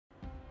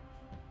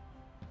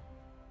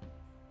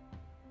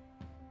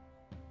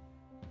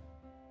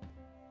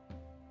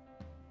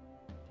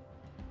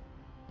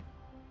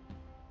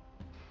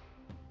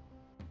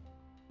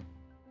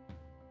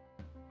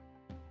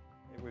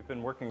We've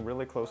been working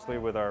really closely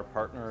with our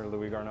partner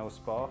Louis Garneau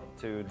Spa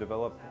to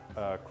develop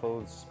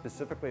clothes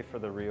specifically for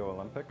the Rio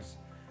Olympics.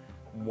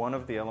 One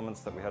of the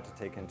elements that we had to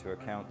take into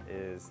account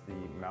is the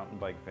mountain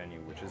bike venue,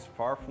 which is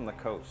far from the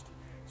coast.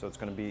 So it's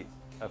going to be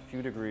a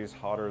few degrees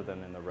hotter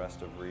than in the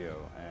rest of Rio,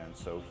 and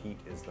so heat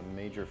is the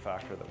major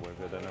factor that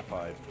we've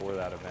identified for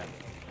that event.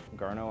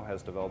 Garneau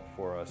has developed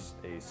for us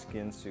a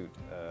skin suit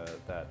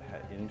that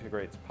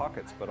integrates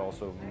pockets but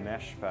also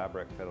mesh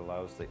fabric that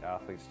allows the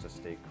athletes to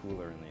stay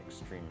cooler in the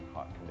extreme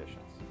hot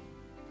conditions.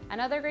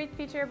 Another great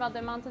feature about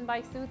the mountain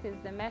bike suit is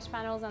the mesh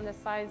panels on the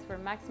sides for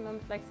maximum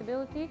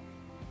flexibility,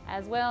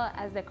 as well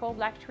as the cold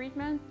black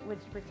treatment, which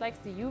reflects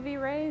the UV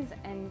rays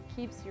and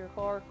keeps your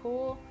core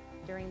cool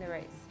during the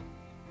race.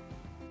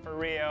 For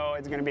Rio,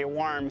 it's going to be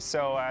warm,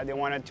 so they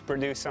wanted to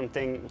produce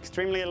something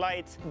extremely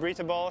light,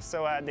 breathable,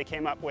 so they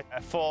came up with a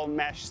full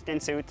mesh skin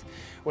suit,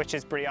 which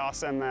is pretty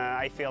awesome.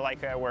 I feel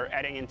like we're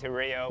heading into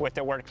Rio with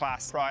a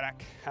world-class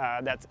product.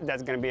 That's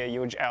going to be a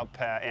huge help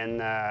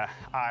in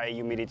high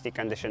humidity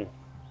condition.